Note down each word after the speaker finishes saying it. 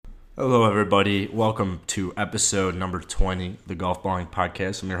Hello, everybody. Welcome to episode number 20 of the Golf Balling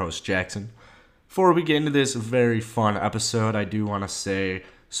Podcast. I'm your host, Jackson. Before we get into this very fun episode, I do want to say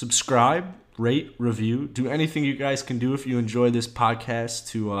subscribe, rate, review, do anything you guys can do if you enjoy this podcast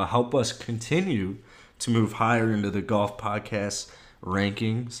to help us continue to move higher into the golf podcast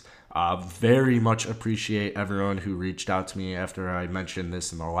rankings. Very much appreciate everyone who reached out to me after I mentioned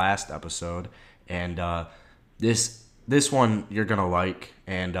this in the last episode. And this one you're going to like.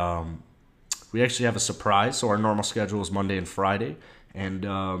 And we actually have a surprise. So our normal schedule is Monday and Friday. And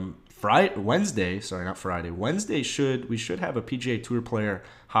Wednesday we should have a PGA Tour player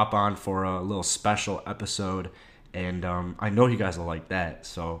hop on for a little special episode. And I know you guys will like that.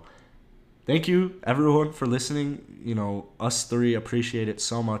 So thank you, everyone, for listening. You know, us three appreciate it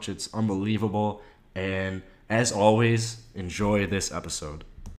so much. It's unbelievable. And as always, enjoy this episode.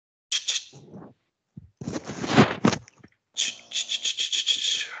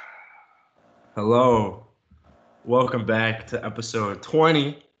 Hello. Welcome back to episode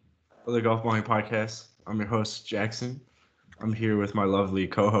 20 of the Golf Balling Podcast. I'm your host, Jackson. I'm here with my lovely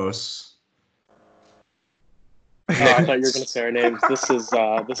co-hosts. I thought you were going to say our names. This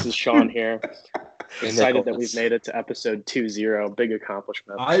is Sean here. Excited that we've made it to episode 20. Big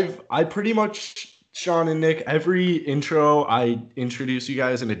accomplishment. I pretty much, Sean and Nick, every intro I introduce you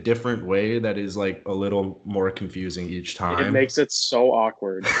guys in a different way that is like a little more confusing each time. It makes it so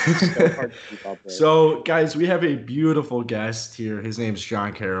awkward. It's so hard to keep up with. So, guys, we have a beautiful guest here. His name's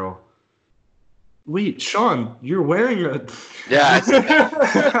John Carroll. Wait, Sean, you're wearing a... Yeah.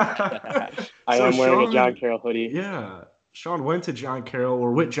 I am wearing a John Carroll hoodie. Yeah. Sean went to John Carroll,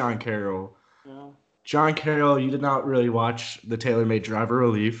 or with John Carroll. Yeah. John Carroll, you did not really watch the TaylorMade Driver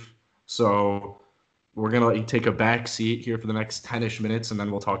Relief, so we're going to take a back seat here for the next 10-ish minutes, and then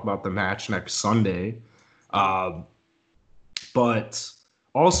we'll talk about the match next Sunday. But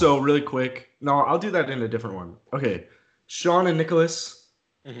also, really quick, no, I'll do that in a different one. Okay, Sean and Nicholas,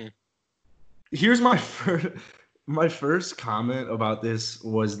 here's my first comment about this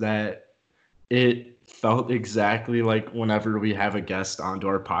was that it felt exactly like whenever we have a guest onto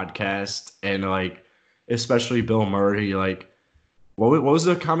our podcast, and like, especially Bill Murray, like, what was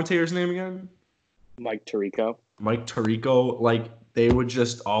the commentator's name again? Mike Tirico, like they would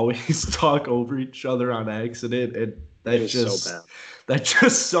just always talk over each other on accident, and that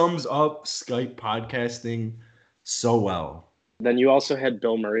just sums up Skype podcasting so well. Then you also had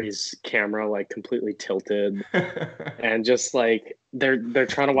Bill Murray's camera like completely tilted, and just like they're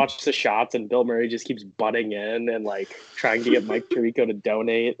trying to watch the shots, and Bill Murray just keeps butting in and like trying to get Mike Tirico to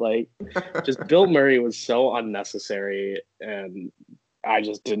donate. Like, just Bill Murray was so unnecessary, and I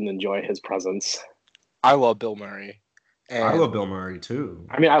just didn't enjoy his presence. I love Bill Murray. And I love Bill Murray too.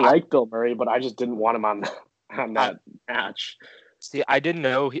 I mean, I like Bill Murray, but I just didn't want him on that match. See, I didn't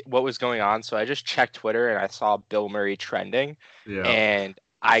know what was going on, so I just checked Twitter and I saw Bill Murray trending. Yeah. And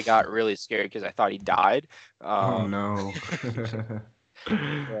I got really scared because I thought he died. Oh no.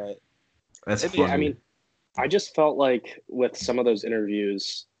 Right. That's funny. I mean, I just felt like with some of those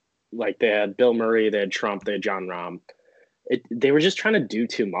interviews, like they had Bill Murray, they had Trump, they had Jon Rahm. They were just trying to do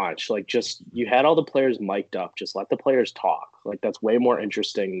too much. Like, just, you had all the players mic'd up. Just let the players talk. Like, that's way more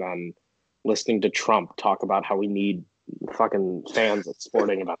interesting than listening to Trump talk about how we need fucking fans at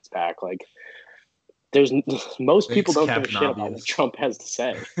sporting events back. Like, most people don't give a shit about what Trump has to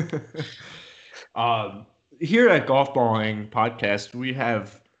say. Here at Golf Balling Podcast, we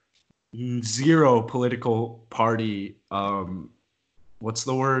have zero political party. What's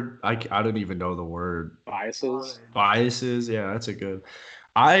the word? I don't even know the word. Biases. Yeah, that's a good.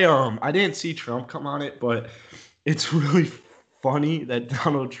 I didn't see Trump come on it, but it's really funny that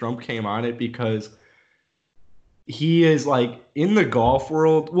Donald Trump came on it because he is like in the golf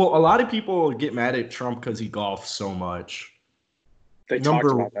world. Well, a lot of people get mad at Trump because he golfs so much. They talked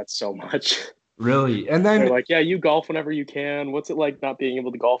about that so much. Really? And then they're like, yeah, you golf whenever you can. What's it like not being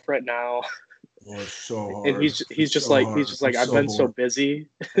able to golf right now? Oh, it's so hard. And he's just like I've been so busy.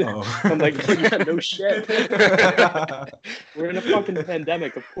 Oh. I'm like, yeah, no shit. We're in a fucking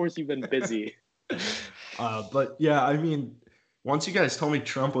pandemic. Of course you've been busy. But yeah, I mean, once you guys told me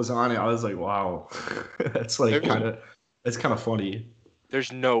Trump was on it, I was like, wow, that's like kind of funny.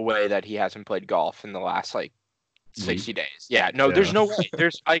 There's no way that he hasn't played golf in the last like 60 days. Yeah, no, there's no way.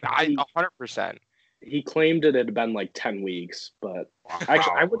 There's like 100%. He claimed it had been like 10 weeks, but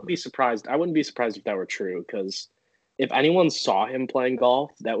actually, I wouldn't be surprised. I wouldn't be surprised if that were true, because if anyone saw him playing golf,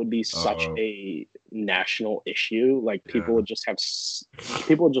 that would be such a national issue. Like, people would just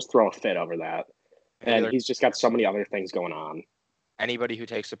throw a fit over that. And he's just got so many other things going on. Anybody who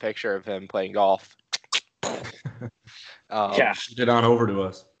takes a picture of him playing golf, Shoot it on over to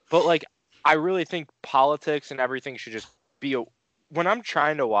us. But like, I really think politics and everything should just be when I'm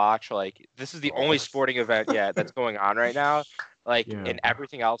trying to watch, like, this is the only sporting event that's going on right now. Like, and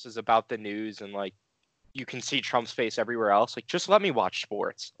everything else is about the news, and like, you can see Trump's face everywhere else. Like, just let me watch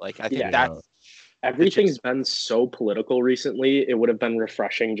sports. Like, I think everything's been so political recently. It would have been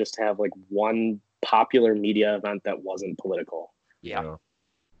refreshing just to have like one popular media event that wasn't political. Yeah.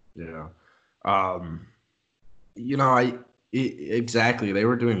 Exactly. They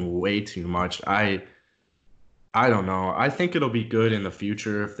were doing way too much. I don't know. I think it'll be good in the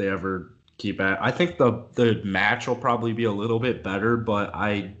future if they ever keep at. I think the match will probably be a little bit better, but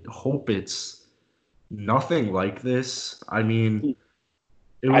I hope it's nothing like this. I mean,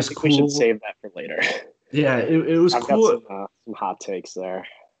 it was cool. We should save that for later. Yeah, it was cool. I've got some hot takes there.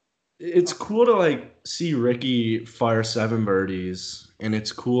 It's cool to like see Ricky fire 7 birdies, and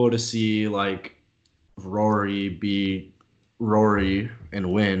it's cool to see like Rory be Rory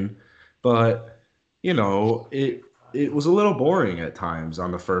and win, but you know, it was a little boring at times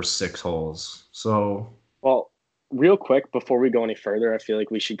on the first 6 holes. So, well, real quick before we go any further, I feel like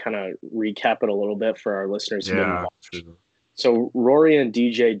we should kind of recap it a little bit for our listeners who didn't watch. True. So Rory and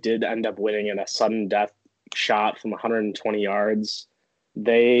DJ did end up winning in a sudden death shot from 120 yards.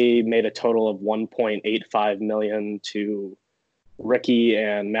 They made a total of $1.85 million to Ricky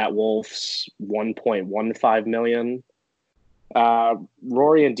and Matt Wolff's $1.15 million.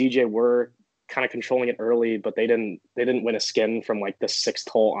 Rory and DJ were kind of controlling it early, but they didn't win a skin from like the 6th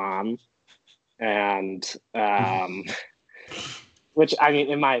hole on, and which I mean,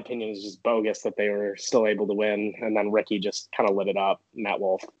 in my opinion, is just bogus that they were still able to win. And then Ricky just kind of lit it up. Matt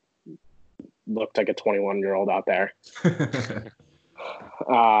Wolff looked like a 21-year-old out there.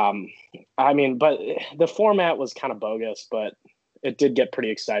 I mean, but the format was kind of bogus, but it did get pretty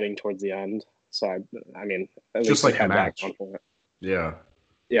exciting towards the end. So I mean, at just least like the match. Yeah.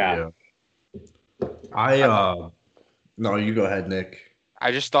 No, you go ahead, Nick.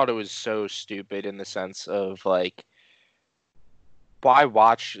 I just thought it was so stupid in the sense of like, why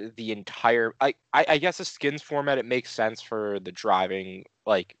watch the entire? I guess the skins format, it makes sense for the driving,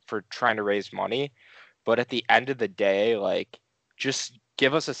 like for trying to raise money, but at the end of the day, like, just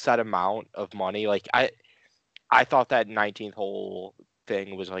give us a set amount of money. Like I thought that 19th hole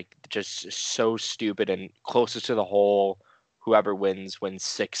thing was like just so stupid, and closest to the hole, whoever wins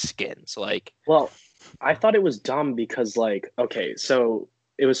 6 skins. Like, well, I thought it was dumb because like, okay, so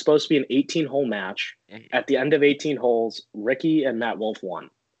it was supposed to be an 18-hole match. At the end of 18 holes, Ricky and Matt Wolff won.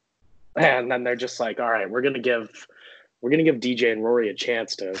 And then they're just like, all right, we're gonna give DJ and Rory a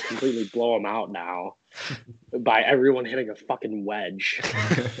chance to completely blow them out now by everyone hitting a fucking wedge.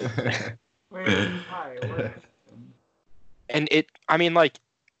 And I mean, like,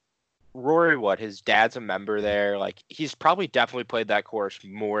 Rory, his dad's a member there. Like, he's probably definitely played that course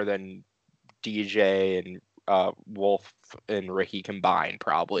more than DJ and Wolff and Ricky combined,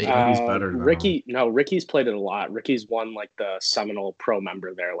 probably. He's better now. Ricky's played it a lot. Ricky's won like the Seminole Pro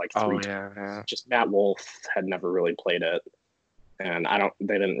member there like 3 times. Yeah. Just Matt Wolff had never really played it, and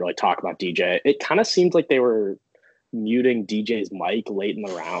they didn't really talk about DJ. It kind of seemed like they were muting DJ's mic late in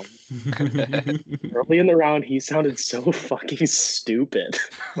the round. Early in the round, he sounded so fucking stupid.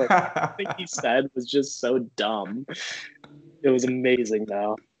 Like, everything he said was just so dumb. It was amazing,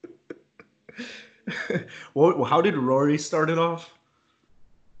 though. Well, how did Rory start it off?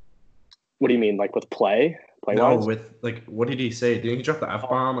 What do you mean, like with play? No, with like, what did he say? Didn't he drop the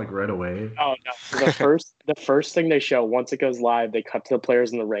F-bomb like right away? Oh no! The first thing they show once it goes live, they cut to the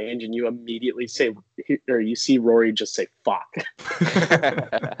players in the range, and you immediately say, or you see Rory just say "fuck."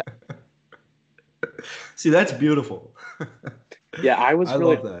 See, that's beautiful. Yeah, I was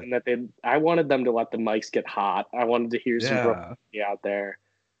really hoping that I wanted them to let the mics get hot. I wanted to hear some Rory out there.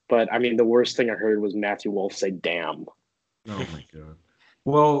 But I mean, the worst thing I heard was Matthew Wolff say "damn." Oh my god!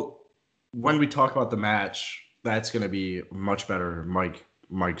 Well, when we talk about the match, that's going to be much better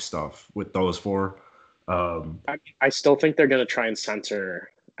mic stuff with those 4. I still think they're going to try and censor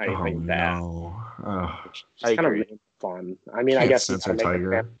anything bad. No. It's kind of fun. I mean, I guess it's make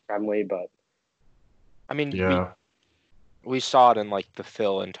it friendly, but I mean, we saw it in like the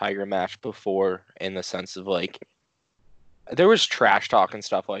Phil and Tiger match before, in the sense of like, there was trash talk and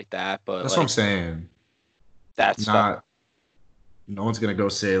stuff like that, but that's what I'm saying. That's not. No one's gonna go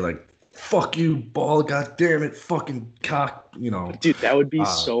say like, "Fuck you, ball! God damn it, fucking cock!" You know, dude, that would be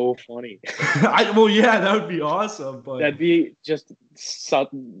so funny. That would be awesome. But that'd be just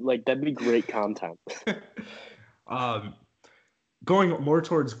that'd be great content. Going more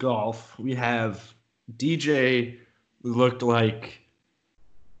towards golf, we have DJ looked like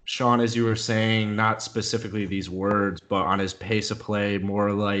Sean, as you were saying, not specifically these words, but on his pace of play,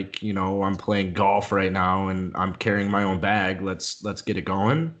 more like, I'm playing golf right now and I'm carrying my own bag. Let's get it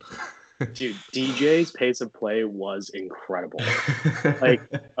going. Dude, DJ's pace of play was incredible. Like,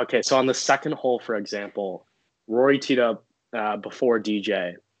 okay, so on the second hole, for example, Rory teed up before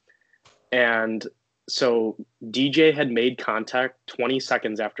DJ. And so DJ had made contact 20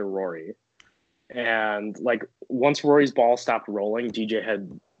 seconds after Rory. And like once Rory's ball stopped rolling, DJ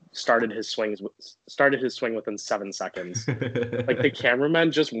had started his swing within 7 seconds. Like the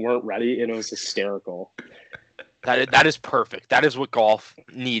cameramen just weren't ready, and it was hysterical. That is perfect. That is what golf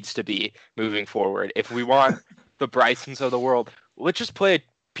needs to be moving forward. If we want the Brysons of the world, let's just play a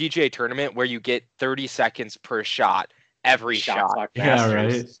PGA tournament where you get 30 seconds per shot every shot. Clock Yeah,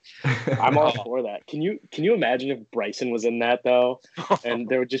 masters. right. I'm all for that. Can you imagine if Bryson was in that though? And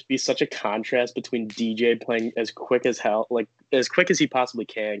there would just be such a contrast between DJ playing as quick as hell, like as quick as he possibly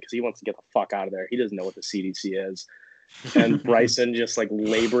can, because he wants to get the fuck out of there. He doesn't know what the CDC is. And Bryson just like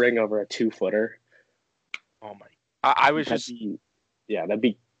laboring over a 2-footer. Oh my! I was that'd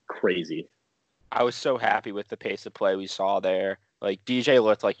be crazy. I was so happy with the pace of play we saw there. Like DJ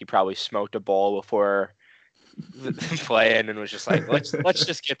looked like he probably smoked a ball before playing and was just like, let's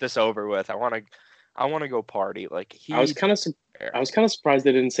just get this over with. I want to go party. Like I was kind of surprised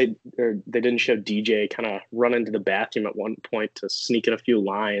they didn't show DJ kind of run into the bathroom at one point to sneak in a few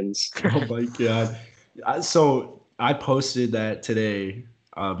lines. Oh my god! So I posted that today,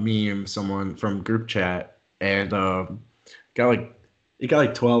 meme, someone from group chat, and got like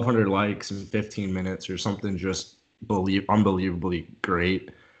 1,200 likes in 15 minutes or something. Just unbelievably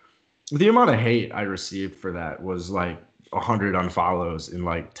great. The amount of hate I received for that was like 100 unfollows in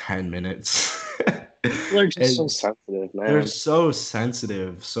like 10 minutes. They're just so sensitive, man. They're so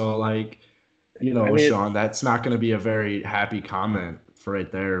sensitive. So like, Sean, that's not going to be a very happy comment for right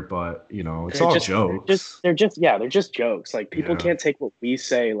there, but it's all jokes. They're just jokes. Like people can't take what we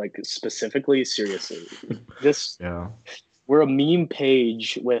say like specifically seriously. We're a meme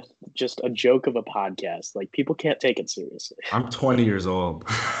page with just a joke of a podcast. Like people can't take it seriously. I'm 20 years old.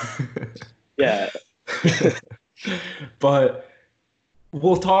 Yeah. But I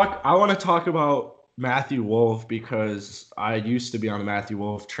want to talk about Matthew Wolff because I used to be on the Matthew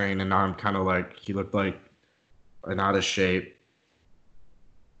Wolff train, and now I'm kind of like, he looked like an out of shape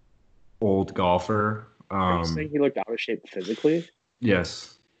old golfer. Are you saying he looked out of shape physically?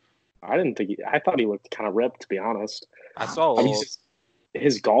 Yes. I thought he looked kind of ripped, to be honest. I saw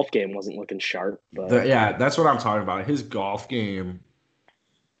his golf game wasn't looking sharp, but that's what I'm talking about. His golf game,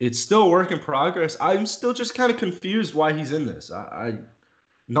 it's still a work in progress. I'm still just kind of confused why he's in this. I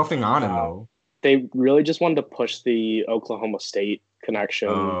nothing on him though. They really just wanted to push the Oklahoma State connection.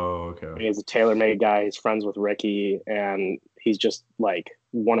 Oh, okay. He's a tailor-made guy. He's friends with Ricky, and he's just like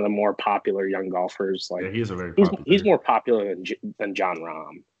one of the more popular young golfers. Like he's a very popular. He's more popular than Jon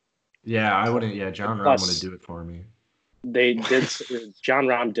Rahm. Yeah, I wouldn't. Yeah, Jon Rahm wouldn't do it for me. They did. Jon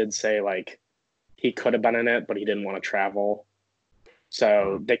Rahm did say like he could have been in it, but he didn't want to travel,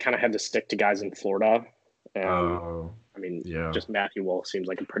 so they kind of had to stick to guys in Florida. And just Matthew Wolff seems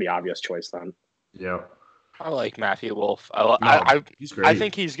like a pretty obvious choice then. Yeah, I like Matthew Wolff. He's great. I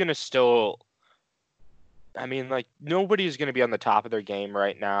think he's gonna still. I mean, like nobody's gonna be on the top of their game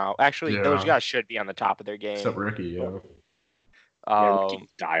right now. Actually, those guys should be on the top of their game. Except Ricky, Ricky's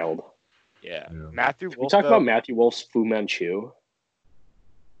dialed. Yeah. Matthew Wolff. We talk about Matthew Wolff's Fu Manchu.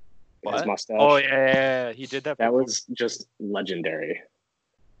 His mustache. Oh yeah, he did that. That was just legendary.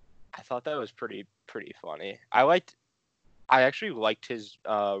 I thought that was pretty funny. I actually liked his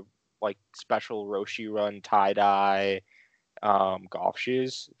like special Roshi Run tie-dye golf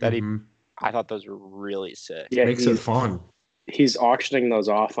shoes that I thought those were really sick. Yeah, makes it fun. He's auctioning those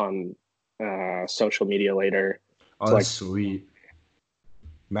off on social media later. Oh, that's sweet.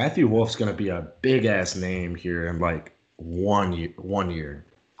 Matthew Wolff's gonna be a big ass name here in like 1 year.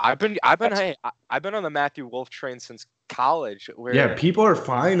 I've been on the Matthew Wolff train since college. People are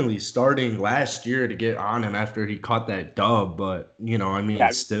finally starting last year to get on him after he caught that dub, but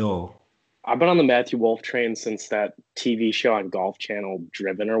still. I've been on the Matthew Wolff train since that TV show on Golf Channel,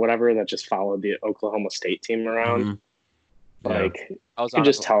 Driven or whatever, that just followed the Oklahoma State team around. You could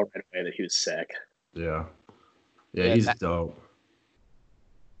just tell right away that he was sick. Yeah, he's dope.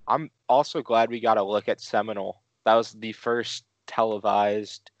 I'm also glad we got a look at Seminole. That was the first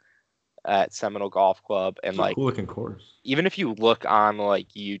televised at Seminole Golf Club, and like cool looking course. Even if you look on like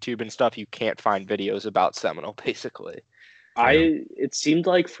YouTube and stuff, you can't find videos about Seminole. Basically, it seemed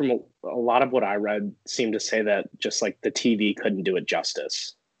like from a lot of what I read seemed to say that just like the TV couldn't do it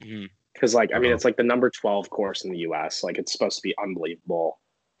justice. Because it's like the number 12 course in the U.S. Like it's supposed to be unbelievable.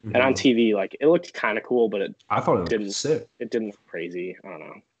 And on TV, like it looked kind of cool, but I thought it didn't was sick. it didn't look crazy. I don't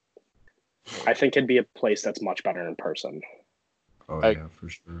know. I think it'd be a place that's much better in person. Oh yeah, for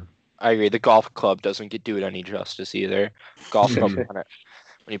sure. I agree. The golf club doesn't do it any justice either. Golf club, when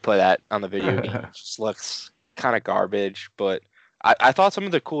you play that on the video game, it just looks kind of garbage. But I thought some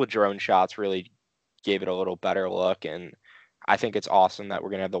of the cool drone shots really gave it a little better look, and I think it's awesome that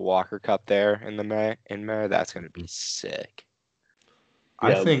we're gonna have the Walker Cup there in May. That's gonna be sick.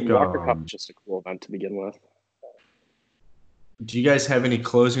 I think Walker Cup is just a cool event to begin with. Do you guys have any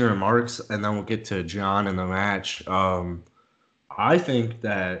closing remarks? And then we'll get to John in the match. I think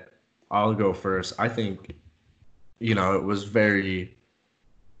that I'll go first. I think, it was very,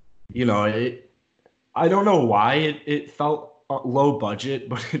 I don't know why it felt low budget,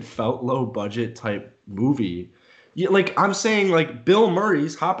 but it felt low budget type movie. Yeah, like I'm saying, like Bill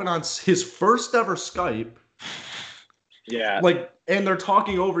Murray's hopping on his first ever Skype. Yeah. Like, and they're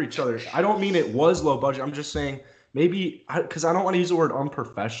talking over each other. I don't mean it was low budget. I'm just saying maybe because I don't want to use the word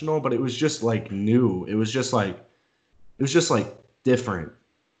unprofessional, but it was just like new. It was just like different.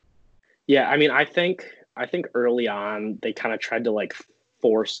 Yeah, I mean, I think early on they kind of tried to like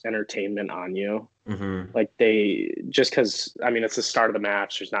force entertainment on you. Mm-hmm. Like they just because I mean it's the start of the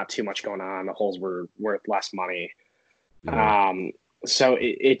match. There's not too much going on. The holes were worth less money. Yeah. So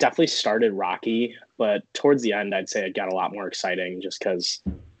it definitely started rocky, but towards the end, I'd say it got a lot more exciting just because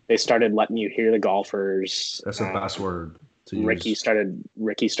they started letting you hear the golfers. That's the best word to use. Ricky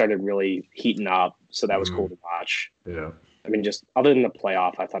started really heating up, so that was cool to watch. Yeah. I mean, just other than the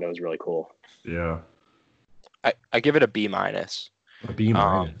playoff, I thought it was really cool. Yeah. I give it a B-. A B-.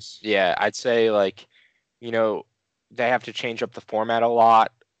 Yeah, I'd say like, they have to change up the format a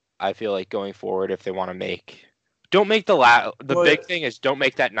lot. I feel like going forward, if they want to don't make big thing is don't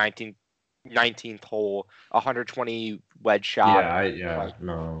make that 19th hole 120 wedge shot.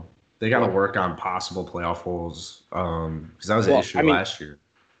 No. They got to work on possible playoff holes because that was an issue last year.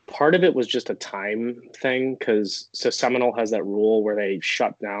 Part of it was just a time thing because Seminole has that rule where they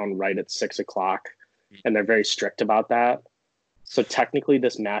shut down right at 6:00, and they're very strict about that. So technically,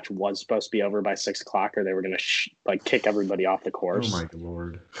 this match was supposed to be over by 6:00, or they were going to kick everybody off the course. Oh my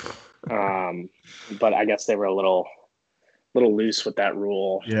lord! But I guess they were a little loose with that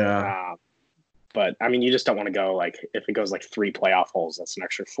rule. Yeah. But I mean, you just don't want to go if it goes 3 playoff holes, that's an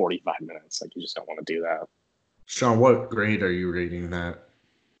extra 45 minutes. You just don't want to do that. Sean, what grade are you rating that?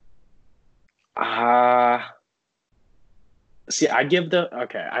 See, I think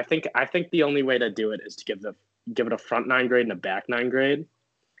the only way to do it is to give it a front 9 grade and a back 9 grade.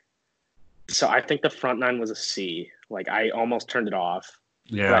 So I think the front 9 was a C. I almost turned it off.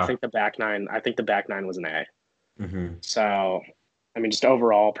 Yeah. But I think the back 9 was an A. Mm-hmm. So, I mean, just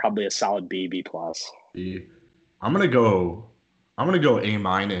overall, probably a solid B+. B. I'm gonna go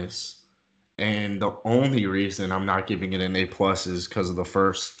A-. And the only reason I'm not giving it an A+ is because of the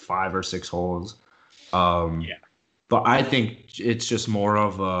first 5 or 6 holes. Yeah. But I think it's just more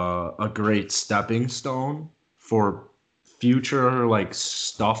of a great stepping stone for future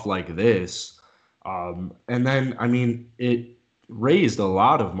stuff like this. And then I mean it raised a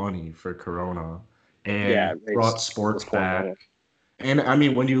lot of money for Corona and brought sports back. And I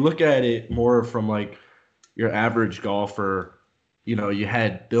mean when you look at it more from your average golfer, you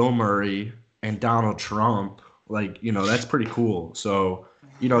had Bill Murray and Donald Trump, that's pretty cool. So,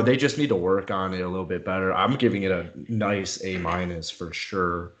 they just need to work on it a little bit better. I'm giving it a nice A- for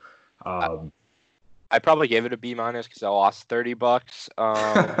sure. I probably gave it a B- because I lost $30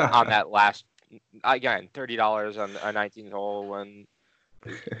 on that last, again, $30 on a 19th hole when.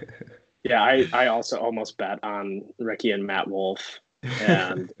 Yeah, I also almost bet on Ricky and Matt Wolff.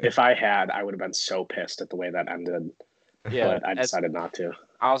 And if I had, I would have been so pissed at the way that ended. Yeah, but I decided not to.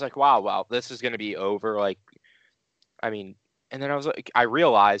 I was like, wow, this is going to be over. And then I was like, I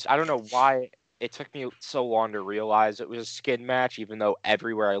realized, I don't know why it took me so long to realize it was a skin match, even though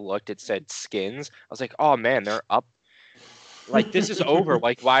everywhere I looked, it said skins. I was like, oh man, they're up. This is over.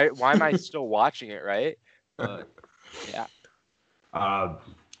 Why am I still watching it? Right. Yeah.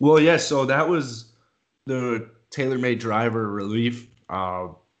 Well, yeah. So that was the TaylorMade driver relief.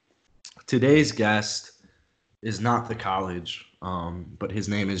 Today's guest is not the college, but his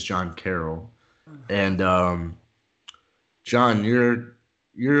name is John Carroll, and John, you're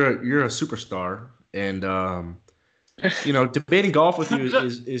a superstar, and debating golf with you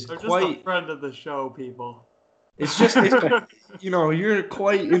is quite just a friend of the show, people. It's you're a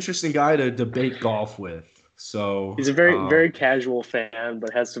quite interesting guy to debate golf with. So he's a very very casual fan,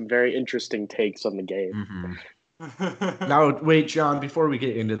 but has some very interesting takes on the game. Mm-hmm. Now, wait, John, before we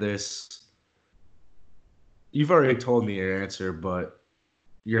get into this, you've already told me your answer, but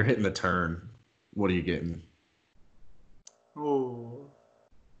You're hitting the turn. What are you getting? Oh,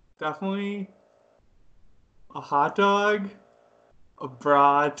 definitely a hot dog, a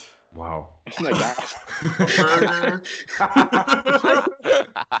brat, Wow. Oh my god.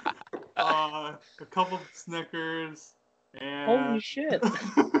 a couple of Snickers, and Holy shit.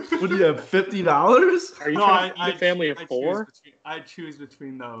 What do you have? $50? Are you no, trying to feed a family of four? I choose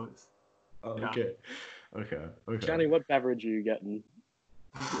between those. Oh, Yeah. Okay. Johnny, what beverage are you getting?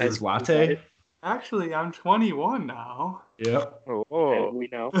 Is latte? Actually, I'm 21 now. Yep. Okay, we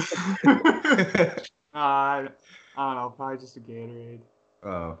know. I don't know, probably just a Gatorade.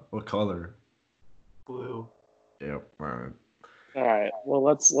 What color? Blue. Yep. All right. All right. Well,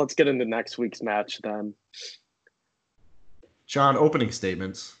 let's get into next week's match then. John, opening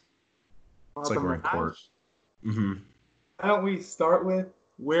statements. It's like The we're in court. Mm-hmm. Why don't we start with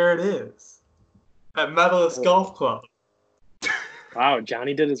where it is? At Medalist Golf Club. Wow,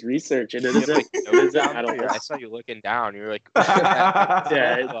 Johnny did his research, and it is Like, it is at I Medalist. saw you looking down. You were like,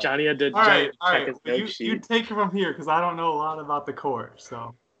 Yeah, Johnny had to All right. check his note You sheet. take it from here because I don't know a lot about the course.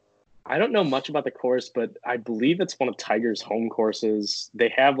 So I don't know much about the course, but I believe it's one of Tiger's home courses. They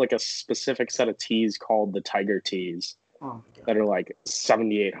have like a specific set of tees called the Tiger tees oh my God. that are like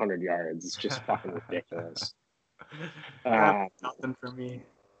 7,800 yards. It's just fucking ridiculous. That's nothing for me.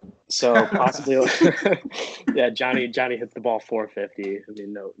 So possibly, yeah, Johnny hits the ball 450. I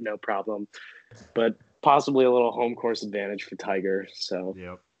mean, no problem. But possibly a little home course advantage for Tiger. So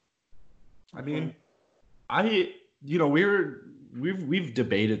Yep. I mean, we've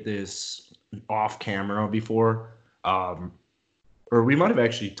debated this off camera before, or we might have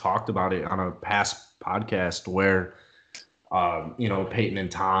actually talked about it on a past podcast where, Peyton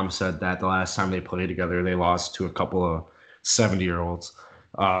and Tom said that the last time they played together, they lost to a couple of 70-year-olds.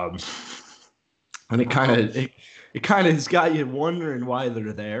 And it kind of has got you wondering why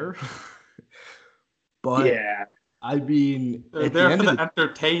they're there. But yeah, I mean, They're at the there end for of the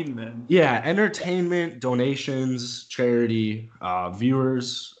entertainment. yeah, entertainment, donations, charity,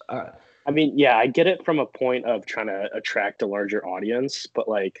 viewers. I mean, yeah, I get it from a point of trying to attract a larger audience, but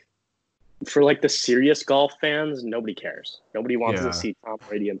like for like the serious golf fans, nobody cares. Nobody wants Yeah. to see Tom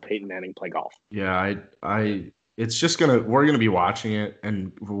Brady and Peyton Manning play golf. Yeah, it's just we're gonna be watching it,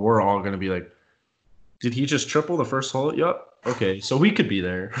 and we're all gonna be like, did he just triple the first hole? Yep. Okay, so we could be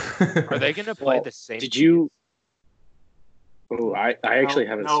there. are they going to play Well, the same? Did you? Oh, I actually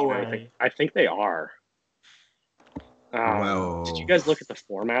haven't no seen way. anything. I think they are. Well, Did you guys look at the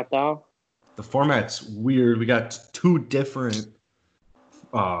format though? the format's weird. We got two different.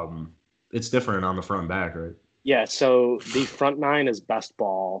 It's different on the front and back, right? Yeah. So the front nine is best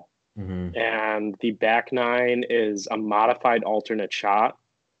ball, Mm-hmm. and the back nine is a modified alternate shot.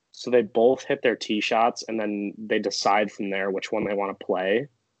 So they both hit their tee shots, and then they decide from there which one they want to play.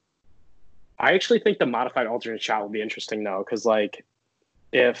 I actually think the modified alternate shot will be interesting though, because like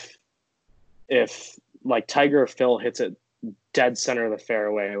if like Tiger or Phil hits it dead center of the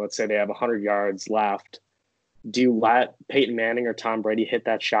fairway, let's say they have 100 yards left, do you let Peyton Manning or Tom Brady hit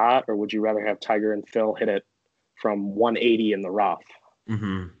that shot, or would you rather have Tiger and Phil hit it from 180 in the rough?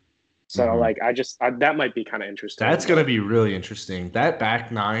 Mm-hmm. So Mhm. like that might be kind of interesting. That's gonna be really interesting. That back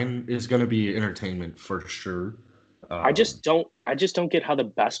nine is gonna be entertainment for sure. I just don't get how the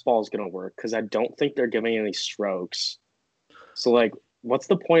best ball is going to work, because I don't think they're giving any strokes. So like, what's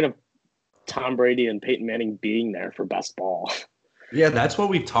the point of Tom Brady and Peyton Manning being there for best ball? Yeah, that's what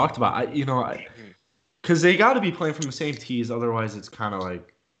we've talked about. Because they got to be playing from the same tees, otherwise it's kind of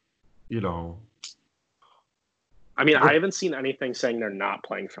like, I mean, I haven't seen anything saying they're not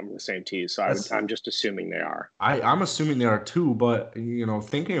playing from the same tees, so I'm just assuming they are. I'm assuming they are too. But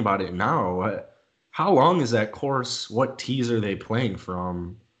thinking about it now, how long is that course? What tees are they playing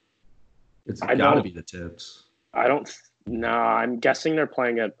from? It's got to be the tips. No, I'm guessing they're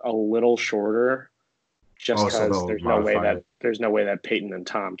playing it a little shorter, just because there's no way that Peyton and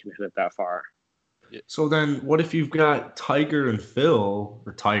Tom can hit it that far. So then, what if you've got Tiger and Phil,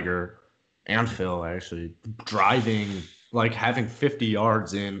 or Tiger and Phil actually driving, like having 50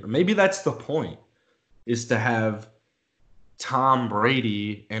 yards in? Maybe that's the point, is to have Tom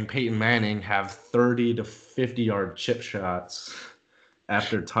Brady and Peyton Manning have 30 to 50 yard chip shots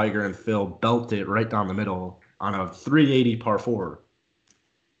after Tiger and Phil belt it right down the middle on a 380 par 4.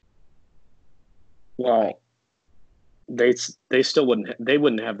 Well, they still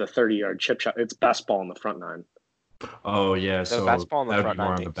wouldn't have the 30-yard chip shot. It's best ball in the front nine. Oh yeah, so best ball in the that would front be more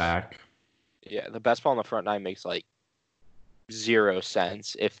nine on the back. Yeah, the best ball in the front nine makes like 0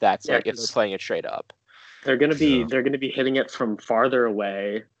 sense if that's Yeah, like if they're playing it straight up. They're gonna be hitting it from farther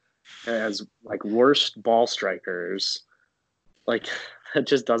away as like worst ball strikers. Like that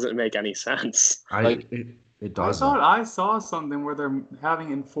just doesn't make any sense. It I doesn't. thought I saw something where they're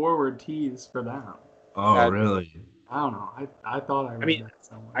having in forward tees for them. Oh, really? I don't know. I thought I read that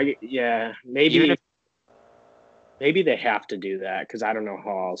somewhere. Maybe Even if they have to do that because I don't know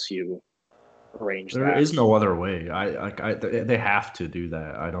how else you arrange There that. is no other way. They have to do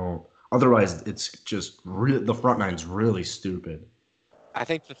that. I don't. Otherwise, it's just the front nine's really stupid. I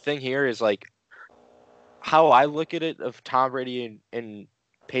think the thing here is like how I look at it of Tom Brady and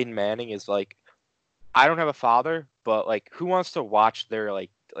Peyton Manning is like I don't have a father, but like who wants to watch their like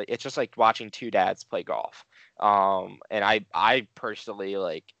it's just like watching two dads play golf. And I personally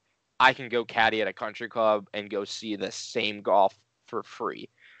like I can go caddy at a country club and go see the same golf for free.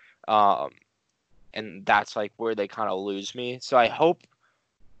 And that's like where they kind of lose me. So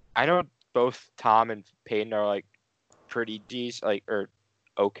I know both Tom and Peyton are like pretty decent, like or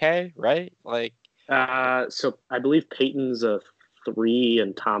okay, right? Like So I believe Peyton's a 3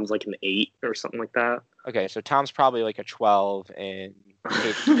 and Tom's like an 8 or something like that. okay, so Tom's probably like a 12 and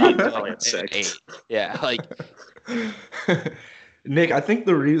Peyton's Probably probably at like an 6. 8. Yeah, like Nick, I think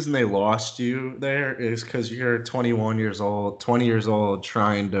the reason they lost you there is because you're 21 years old, 20 years old,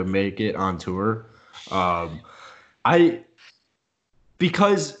 trying to make it on tour.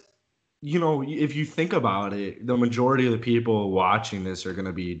 Because if you think about it, the majority of the people watching this are going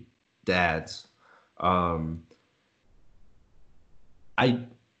to be dads. I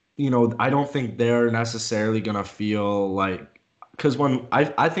don't think they're necessarily going to feel like, because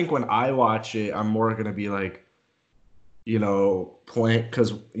I think when I watch it, I'm more going to be like, playing,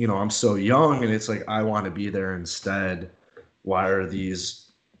 because, I'm so young and it's like, I want to be there instead. Why are these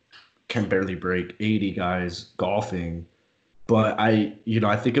can barely break 80 guys golfing? But I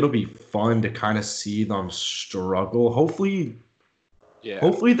think it'll be fun to kind of see them struggle. Hopefully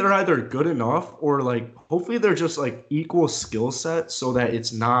they're either good enough or like hopefully they're just like equal skill set so that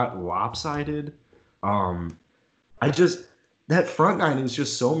it's not lopsided. That front nine is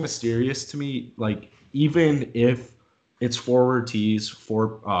just so mysterious to me. Like even if it's forward tees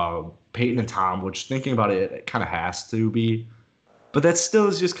for Peyton and Tom, which thinking about it, it kind of has to be. But that still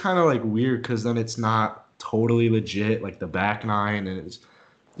is just kind of like weird because then it's not totally legit, like the back nine, and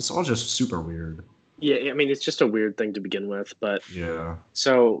it's all just super weird. Yeah, I mean it's just a weird thing to begin with, but Yeah.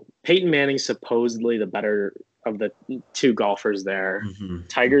 So Peyton Manning's supposedly the better of the two golfers there. Mm-hmm.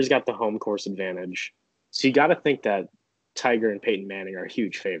 Tiger's got the home course advantage, so you got to think that Tiger and Peyton Manning are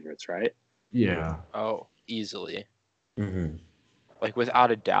huge favorites, right? Yeah. oh, easily. Mm-hmm. Like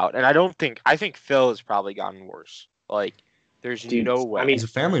without a doubt. And I think Phil has probably gotten worse. Like there's Dude, no way. I mean, He's a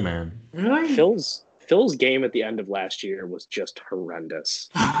family man. Really? Phil's game at the end of last year was just horrendous.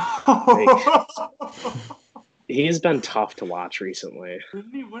 He's been tough to watch recently.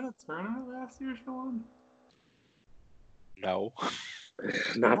 Didn't he win a tournament last year, Sean? No.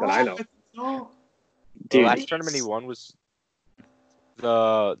 Not that I know. So. The Dude, last tournament he won was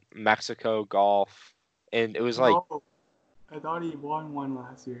the Mexico golf. And it was like No. I thought he won one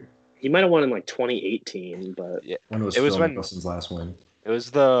last year. he might have won in like 2018, but When was It was Phil when- Mickelson's last win? it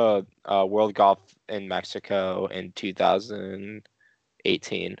was the World Golf in Mexico in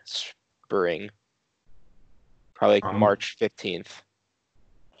 2018 spring. Probably like March 15th.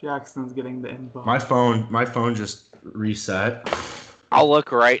 Jackson's getting the info. My phone just reset. I'll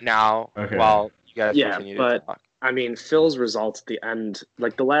look right now Okay. while you guys Yeah, continue but- to talk. I mean Phil's results at the end,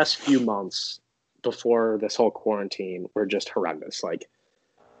 like the last few months before this whole quarantine, were just horrendous. Like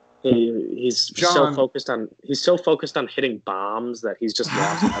he's John. so focused on hitting bombs that he's just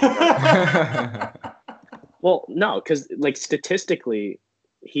lost. Well, no, because like statistically,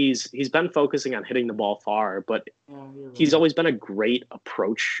 he's been focusing on hitting the ball far, but Yeah, you're right. he's always been a great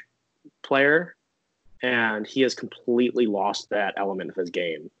approach player, and he has completely lost that element of his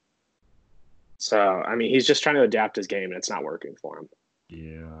game. So, I mean, he's just trying to adapt his game, and it's not working for him.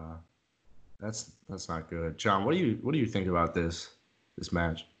 Yeah. That's not good. John, what do you think about this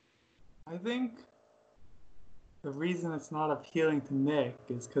match? I think the reason it's not appealing to Nick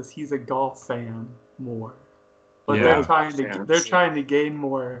is because he's a golf fan more. But Yeah. they're trying to gain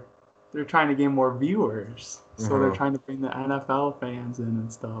more. They're trying to gain more viewers, so they're trying to bring the NFL fans in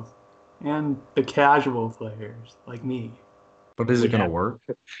and stuff, and the casual players like me. But is it gonna work?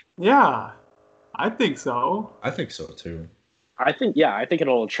 Yeah, I think so. I think so too. I think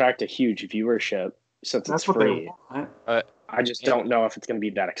it'll attract a huge viewership since That's it's what free. they want. I just don't know if it's going to be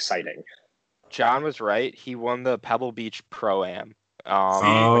that exciting. John was right. He won the Pebble Beach Pro-Am. Which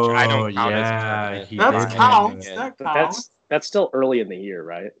Oh, I don't count as a yeah, tournament. he That did. counts. Yeah. That But counts. that's still early in the year,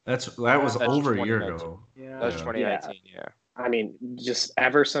 right? That was That's over a year 2019. ago. Yeah. That was Yeah. 2019, yeah. I mean, just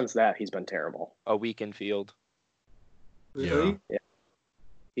ever since that, he's been terrible. A weekend field. Really?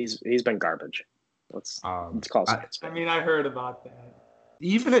 He's been garbage. Let's call I, it. I mean, I heard about that.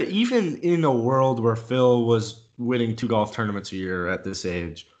 even in a world where Phil was winning 2 golf tournaments a year at this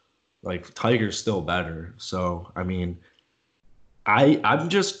age, like Tiger's still better. So I mean, I'm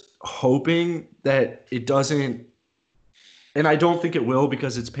just hoping that it doesn't, and I don't think it will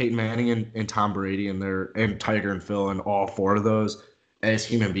because it's Peyton Manning and Tom Brady and Tiger and Phil, and all 4 of those as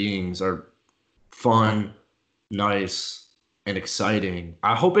human beings are fun, nice, and exciting.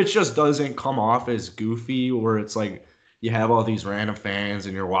 I hope it just doesn't come off as goofy where it's like you have all these random fans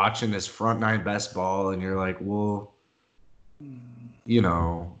and you're watching this front 9 best ball and you're like, well,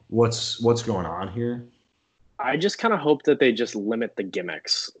 what's going on here? I just kind of hope that they just limit the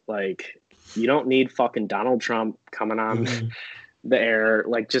gimmicks. Like, you don't need fucking Donald Trump coming on the air.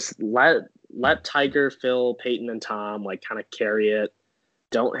 Like, just let Tiger, Phil, Peyton, and Tom like kind of carry it.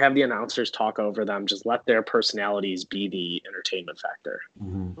 Don't have the announcers talk over them. Just let their personalities be the entertainment factor.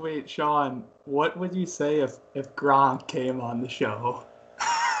 Mm-hmm. Wait, Sean, what would you say if Gronk came on the show?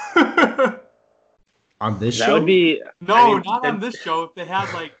 On this That show? would be not on this show. If they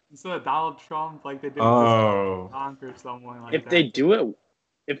had like instead of Donald Trump, like they did with Gronk or someone like if that. they do it,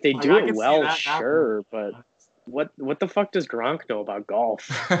 I could see well, that sure. happening. But what the fuck does Gronk know about golf?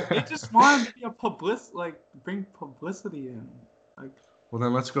 They just want to be a bring publicity in. Like, well,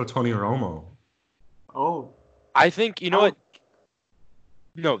 then let's go Tony Romo. oh, I think what.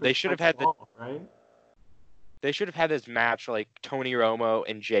 No, they should have had right. They should have had this match like Tony Romo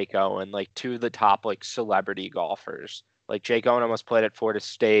and Jake Owen, like 2 of the top like celebrity golfers. Like Jake Owen almost played at Florida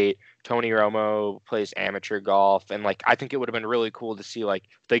State. Tony Romo plays amateur golf, and like I think it would have been really cool to see like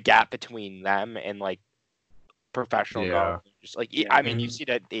the gap between them and like professional golf. Just like I mean, you see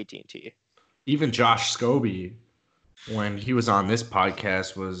that at AT&T. Even Josh Scobie, when he was on this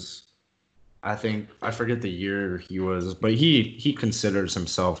podcast, was I forget the year he was, but he considers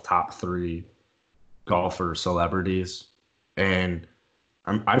himself top 3 golfer celebrities, and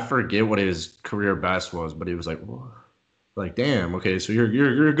I forget what his career best was, but he was like, whoa. Like, damn, okay, so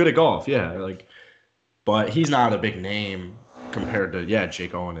you're good at golf, yeah, like, but he's not a big name compared to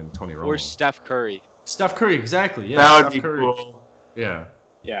Jake Owen and Tony Romo Or Steph Curry. Steph Curry, exactly, yeah, That would Steph be Curry. cool. Yeah,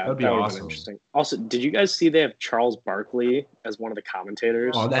 that'd be awesome. Interesting. Also, did you guys see they have Charles Barkley as one of the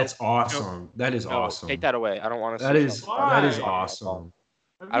commentators? Oh, that's awesome. That is awesome. Take that away. I don't want to. That is awesome.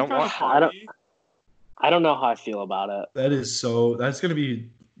 I don't know how I feel about it. This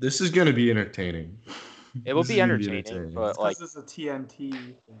is gonna be entertaining. It will be entertaining, but like this is a TNT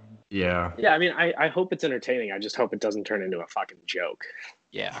thing. Yeah. Yeah, I mean, I hope it's entertaining. I just hope it doesn't turn into a fucking joke.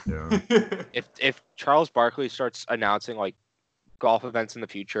 Yeah. If Charles Barkley starts announcing like golf events in the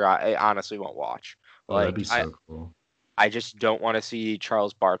future, I honestly won't watch. Like, that'd be so cool. I just don't want to see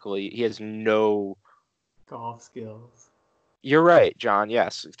Charles Barkley. He has no golf skills. You're right, John.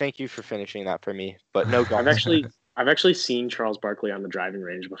 Yes, thank you for finishing that for me. But no golf. I've actually seen Charles Barkley on the driving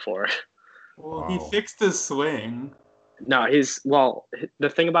range before. Well, he fixed his swing. No, the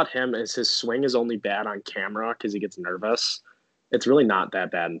thing about him is his swing is only bad on camera because he gets nervous. It's really not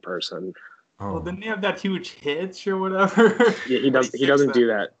that bad in person. Well, didn't he have that huge hitch or whatever? Yeah, he doesn't do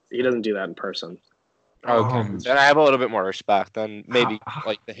that. He doesn't do that in person. Okay, then I have a little bit more respect. Then maybe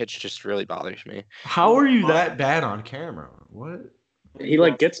like the hitch just really bothers me. How are you that bad on camera? What? He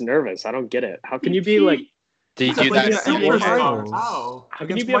gets nervous. I don't get it. How can you be like? Do you do that? How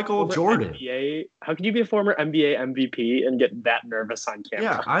can you be Michael Jordan? How can you be a former NBA MVP and get that nervous on camera?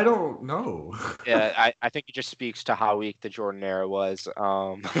 Yeah, I don't know. Yeah, I think it just speaks to how weak the Jordan era was.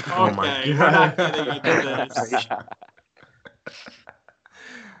 Oh my God. We're not getting into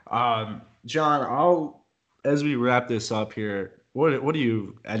this. John, as we wrap this up here, what do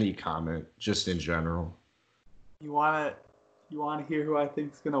you, any comment just in general? You want to hear who I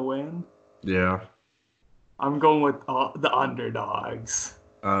think's going to win? Yeah. I'm going with the underdogs.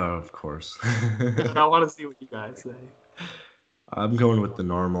 Of course. I want to see what you guys say. I'm going with the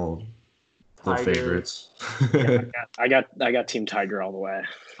normal, the favorites. Yeah, I got Team Tiger all the way.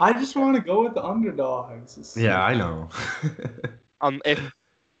 I just want to go with the underdogs. Yeah, I know.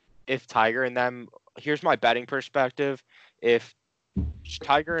 If Tiger and them, here's my betting perspective. If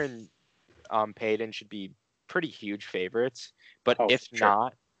Tiger and Peyton should be pretty huge favorites, but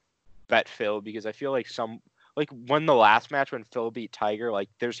not, bet Phil, because I feel like when the last match when Phil beat Tiger, like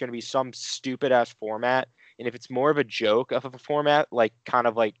there's going to be some stupid ass format, and if it's more of a joke of a format, like kind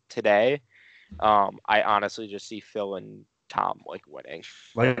of like today, I honestly just see Phil and Tom like winning.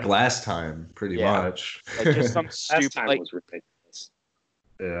 Like last time, pretty much. Like just some stupid. Last time was ridiculous.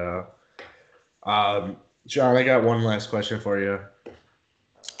 Yeah. John, I got one last question for you.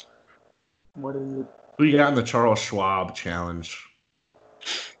 What is it? Who you got in the Charles Schwab Challenge?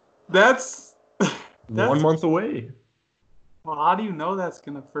 That's 1 month away. well, how do you know that's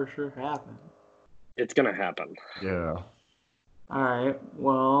gonna for sure happen? It's gonna happen. Yeah. All right.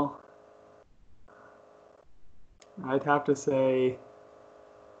 Well, I'd have to say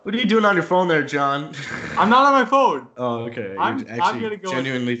What are you doing on your phone there, John? I'm not on my phone. Oh, okay. I'm You're actually gonna go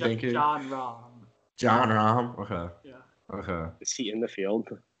genuinely with thinking. John Rahm. John Rahm? Okay. Yeah. Okay. Is he in the field?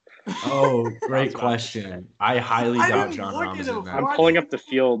 Oh, great question. I highly I doubt didn't John look Rahm's at in him. that. I'm pulling up the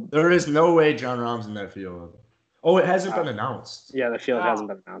field. There is no way John Rahm's in that field. Oh, it hasn't been announced. Yeah, the field Yeah. hasn't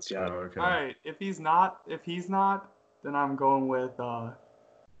been announced Oh, yet. okay. All right. If he's not, then I'm going with.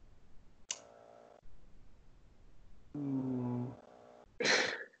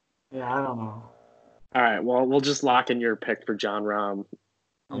 Yeah, I don't know. All right. Well, we'll just lock in your pick for John Rahm.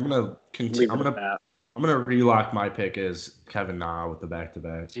 I'm gonna Leave continue. it at that. I'm gonna relock my pick as Kevin Na with the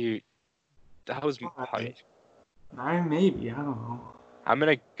back-to-back. Dude, that was Alright. Maybe I don't know. I'm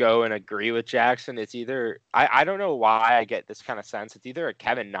gonna go and agree with Jackson. It's either I don't know why I get this kind of sense. It's either a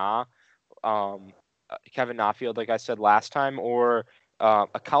Kevin Na field, like I said last time, or a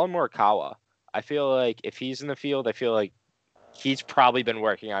Colin Morikawa. I feel like if he's in the field, I feel like he's probably been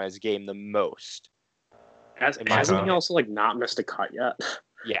working on his game the most. Hasn't opinion. he also like not missed a cut yet?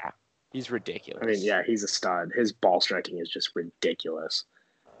 Yeah, he's ridiculous. I mean, yeah, he's a stud. His ball striking is just ridiculous.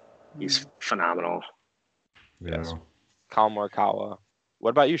 He's phenomenal. Yeah. Yes. Colin Morikawa. What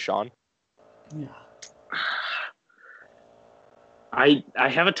about you, Sean? Yeah. I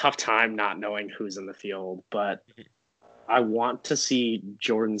have a tough time not knowing who's in the field, but I want to see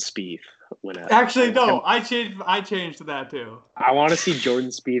Jordan Spieth win it. Actually, no. I changed to that too. I want to see Jordan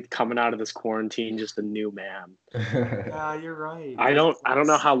Spieth coming out of this quarantine just a new man. Yeah, you're right. I don't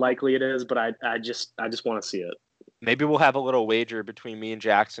know how likely it is, but I just want to see it. Maybe we'll have a little wager between me and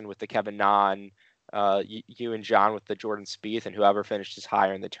Jackson with the Kevin Na and you and John with the Jordan Spieth, and whoever finishes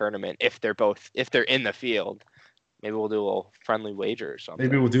higher in the tournament, if they're in the field, maybe we'll do a little friendly wager or something.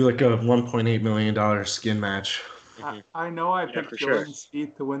 Maybe we'll do like a $1.8 million skin match. I know I Yeah, picked for Jordan sure.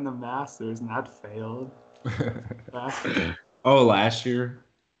 Spieth to win the Masters, and that failed. Oh, last year?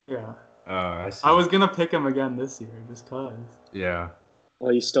 Yeah. I see. I was gonna pick him again this year, just cause. Yeah.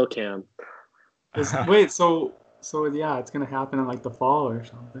 Well, you still can. Wait, so yeah, it's gonna happen in like the fall or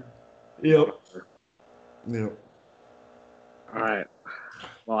something. Yep. Yep. All right.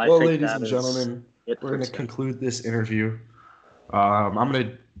 Well, Well, think ladies that and is gentlemen, it we're for gonna today. conclude this interview. I'm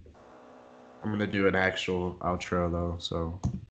gonna do an actual outro though. So